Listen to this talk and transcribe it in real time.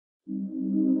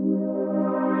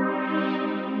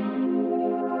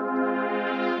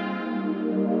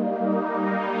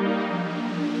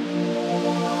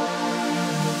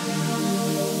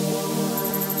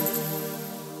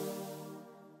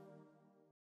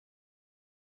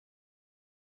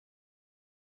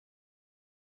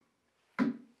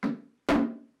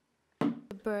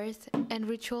Birth and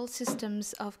ritual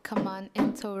systems of Kman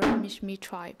and Tawrã Mishmi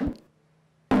tribe.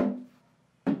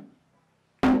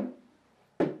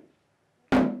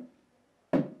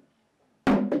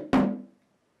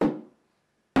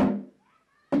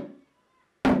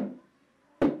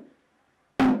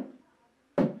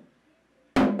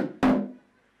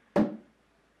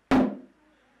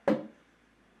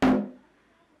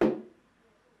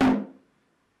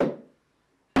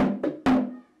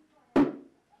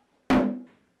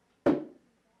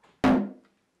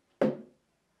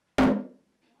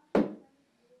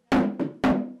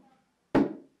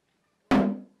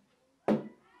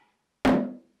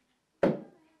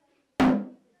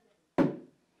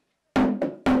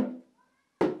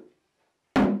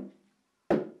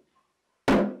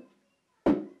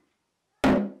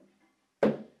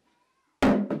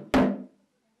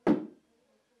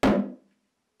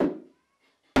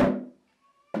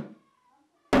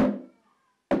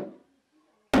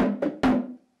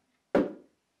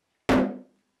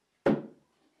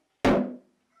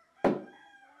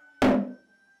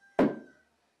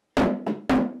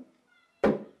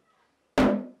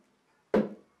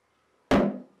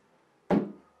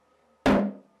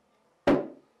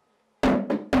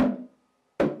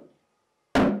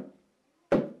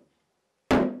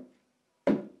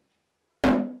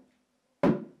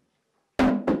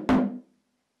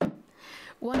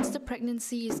 Once the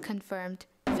pregnancy is confirmed,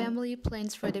 family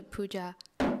plans for the puja,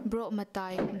 Bro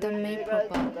Matai Dhamme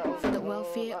Propa, for the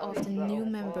welfare of the new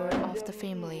member of the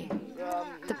family.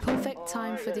 The perfect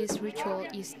time for this ritual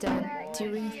is done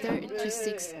during 3rd to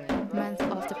 6th month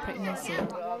of the pregnancy.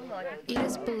 It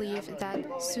is believed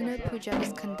that Suna Puja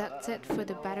is conducted for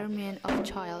the betterment of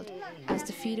child, as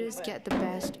the fetus get the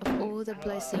best of all the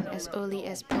blessing as early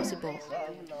as possible.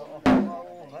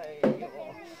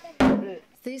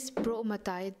 This Bro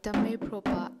Matai Dhamme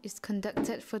Propa is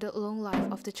conducted for the long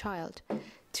life of the child,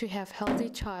 to have healthy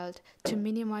child, to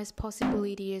minimize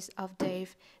possibilities of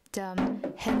deaf, dumb,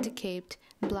 handicapped,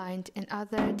 blind, and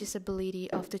other disability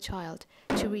of the child,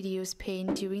 to reduce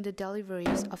pain during the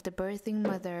deliveries of the birthing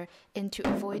mother, and to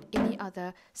avoid any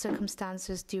other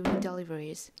circumstances during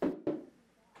deliveries.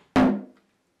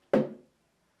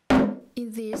 In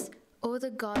this, all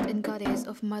the god and goddess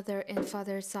of mother and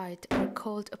father side are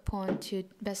called upon to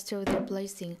bestow their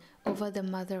blessing over the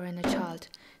mother and the child.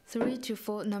 3 to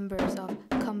 4 numbers of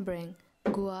Khamblai,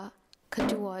 Gua,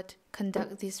 Kaduat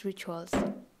conduct these rituals.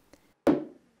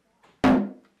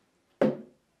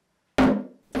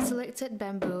 The selected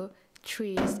bamboo,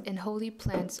 trees, and holy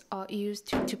plants are used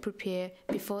to prepare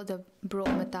before the Bro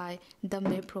Matai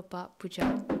Dhamme Propa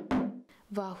Puja.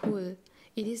 Vahul,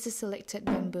 it is the selected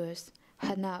bamboos.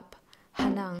 Hanap,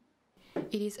 Hanang,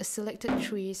 it is a selected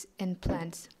trees and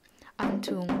plants.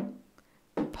 Antung,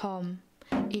 Pom,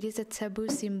 it is a taboo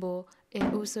symbol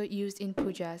and also used in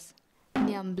pujas.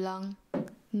 Niam Blang,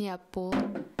 Niapo,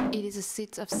 it is a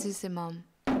seed of sesame.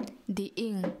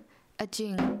 Diing,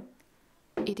 Ajing,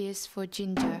 it is for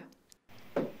ginger.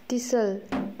 Tisel,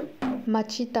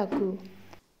 Machitaku,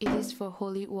 it is for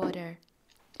holy water.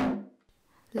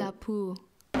 Lapu,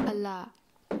 Allah,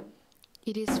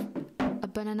 it is a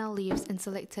banana leaves and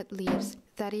selected leaves,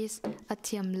 that is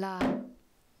Atiam La,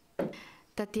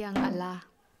 Tatiang Allah,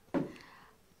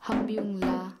 Hambyung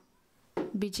La,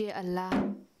 Bijay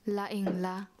Allah, Laing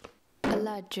La,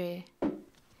 Allah Je,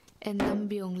 and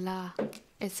Lambyung La,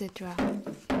 etc.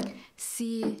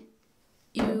 Si,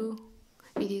 Yu,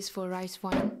 it is for rice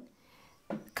wine.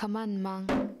 Kman Mang,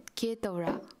 Kman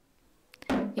Tawrã,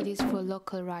 it is for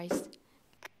local rice.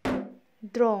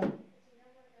 Drong,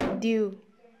 Dew,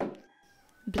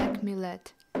 black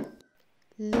millet.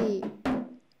 Li,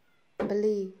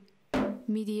 Bali,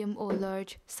 medium or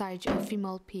large size of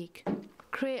female pig.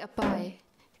 Kre Apai,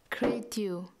 Kre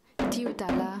Dew, Dew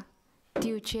Dala,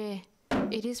 Dew Che,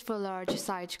 it is for large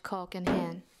size cock and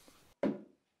hen.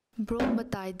 Bro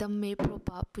Matai Dhamme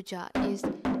Propa Puja is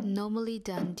normally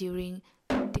done during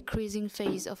decreasing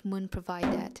phase of moon,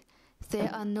 provided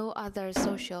there are no other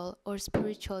social or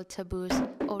spiritual taboos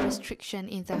or restriction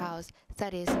in the house,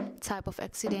 that is, type of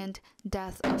accident,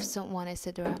 death of someone,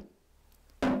 etc.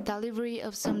 Delivery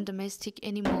of some domestic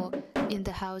animal in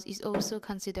the house is also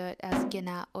considered as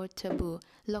gena or taboo,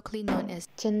 locally known as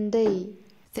chandai.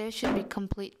 There should be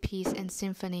complete peace and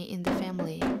symphony in the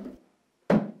family.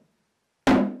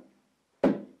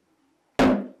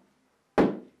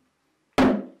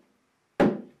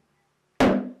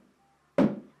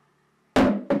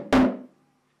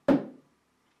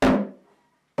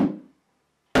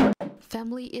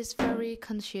 Family is very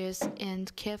conscious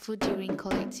and careful during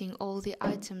collecting all the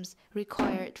items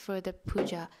required for the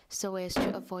puja so as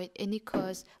to avoid any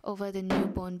curse over the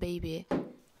newborn baby.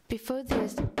 Before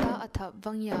this, Ta'atap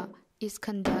Vangya is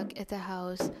conducted at the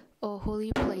house or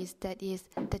holy place, that is,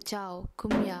 the Chao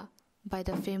Kumya, by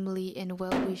the family and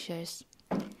well-wishers.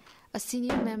 A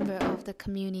senior member of the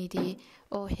community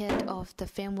or head of the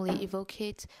family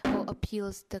evocates or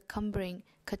appeals the Kambring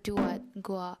Katuat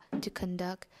Gua to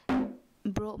conduct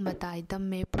Bro Matai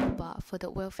Damme Propa for the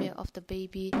welfare of the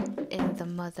baby and the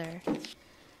mother.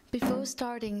 Before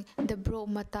starting the Bro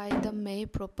Matai Damme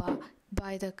Propa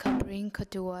by the Kambring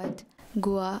Katuat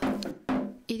Gua,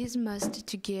 it is must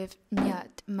to give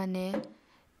Nyat Mane.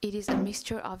 It is a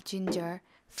mixture of ginger,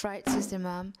 fried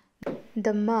sesame,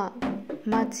 Dhamma,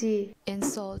 mati, and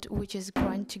salt, which is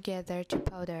ground together to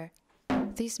powder.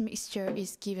 This mixture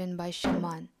is given by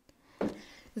shaman.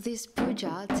 This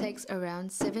puja takes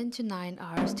around 7 to 9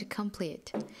 hours to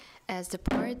complete. As the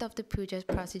part of the puja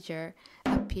procedure,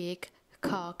 a pig,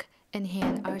 cock, and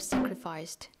hen are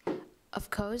sacrificed.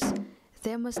 Of course,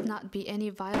 there must not be any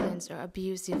violence or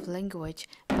abusive language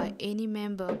by any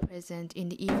member present in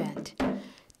the event.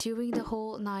 During the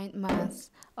whole 9 months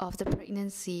of the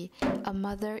pregnancy, a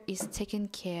mother is taken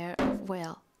care of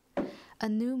well. A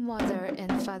new mother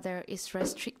and father is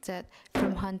restricted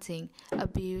from hunting,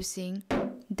 abusing,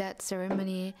 death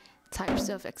ceremony, types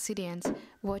of accidents,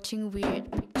 watching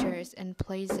weird pictures and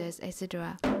places,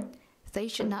 etc. They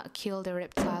should not kill the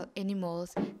reptile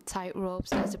animals, tie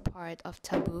ropes as a part of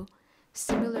taboo.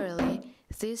 Similarly,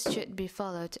 this should be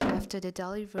followed after the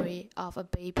delivery of a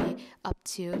baby up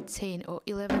to 10 or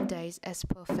 11 days as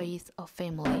per faith of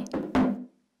family.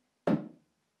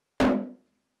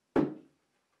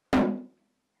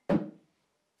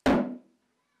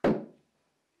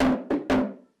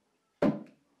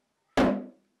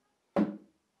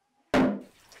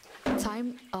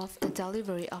 Time of the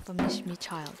delivery of a Mishmi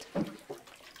child.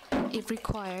 If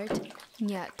required,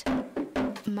 Nyat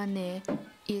Mane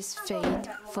is fed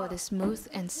for the smooth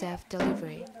and safe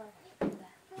delivery.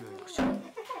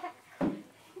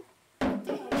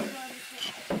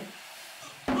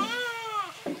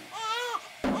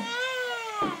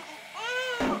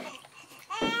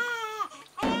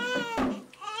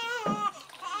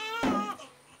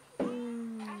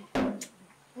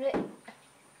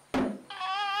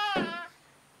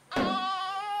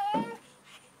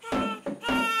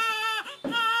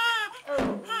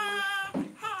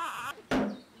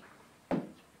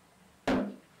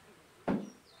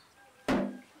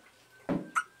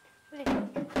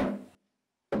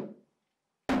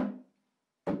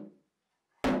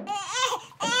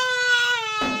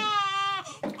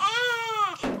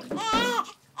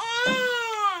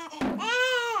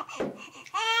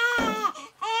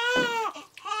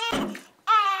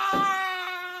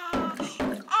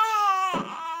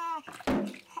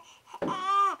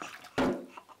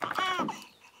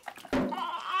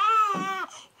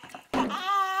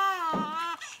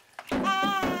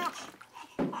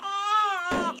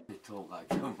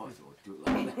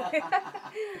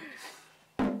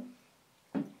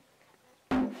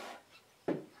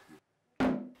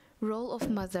 Role of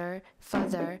mother,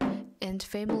 father, and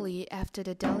family after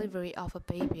the delivery of a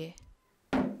baby.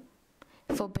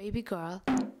 For baby girl,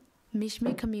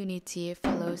 Mishmi community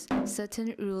follows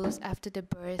certain rules after the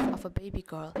birth of a baby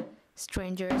girl.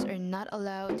 Strangers are not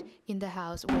allowed in the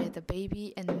house where the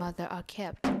baby and mother are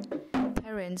kept.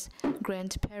 Parents,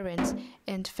 grandparents,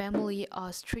 and family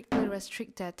are strictly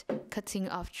restricted cutting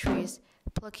of trees,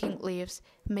 plucking leaves,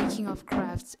 making of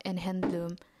crafts and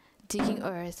handloom, digging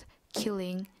earth,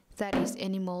 killing, that is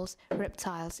animals,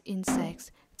 reptiles, insects,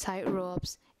 tie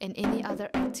ropes, and any other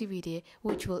activity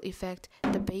which will affect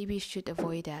the baby should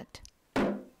avoid that.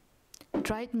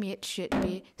 Dried meat should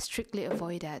be strictly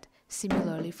avoided,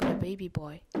 similarly for the baby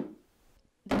boy.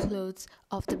 The clothes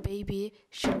of the baby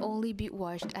should only be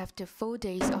washed after 4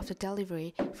 days of the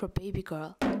delivery for baby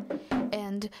girl.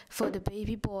 And for the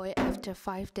baby boy, after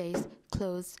 5 days,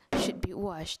 clothes should be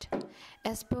washed.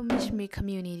 As per Mishmi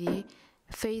community,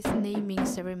 faith naming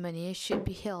ceremony should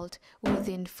be held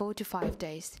within 4 to 5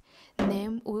 days.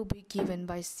 Name will be given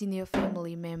by senior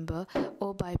family member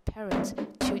or by parents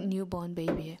to newborn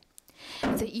baby.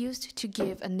 They used to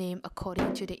give a name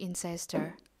according to the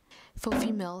ancestor. For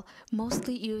female,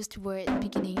 mostly used word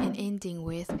beginning and ending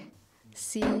with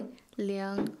Si,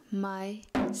 Liang, Mai,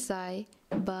 Sai,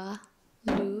 Ba,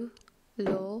 Lu,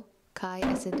 Lo, Kai,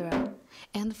 etc.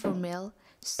 And for male,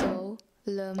 So,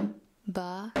 Lum,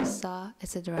 Ba, Sa,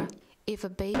 etc. If a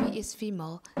baby is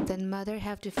female, then mother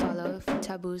have to follow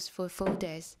taboos for 4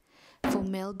 days. For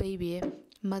male baby,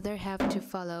 mother have to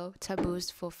follow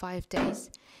taboos for 5 days.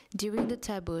 During the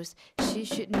taboos, she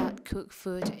should not cook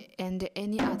food and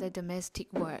any other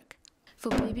domestic work. For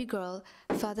baby girl,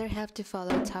 father have to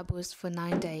follow taboos for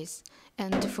 9 days,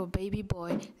 and for baby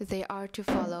boy, they are to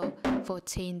follow for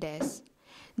 10 days.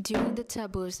 During the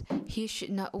taboos, he should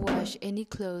not wash any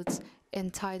clothes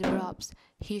and tie the ropes.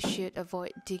 He should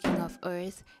avoid digging of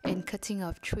earth and cutting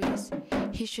of trees.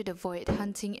 He should avoid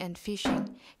hunting and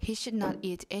fishing. He should not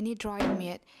eat any dried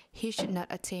meat. He should not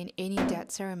attend any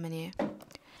death ceremony.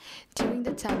 During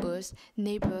the taboos,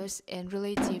 neighbors and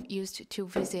relatives used to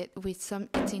visit with some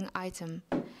eating item.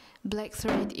 Black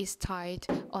thread is tied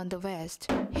on the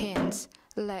waist, hands,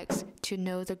 legs to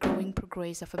know the growing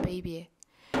progress of a baby.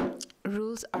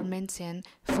 Rules are maintained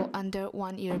for under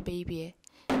 1 year baby.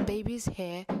 Baby's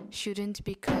hair shouldn't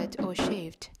be cut or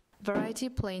shaved. Variety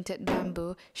planted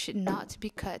bamboo should not be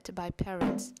cut by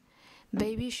parents.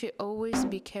 Baby should always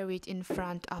be carried in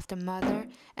front of the mother,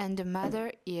 and the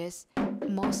mother is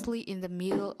mostly in the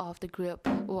middle of the group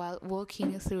while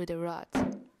walking through the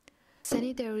rods.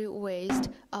 Sanitary waste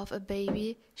of a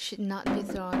baby should not be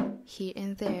thrown here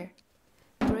and there.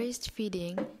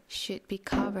 Breastfeeding should be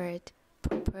covered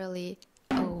properly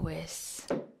always.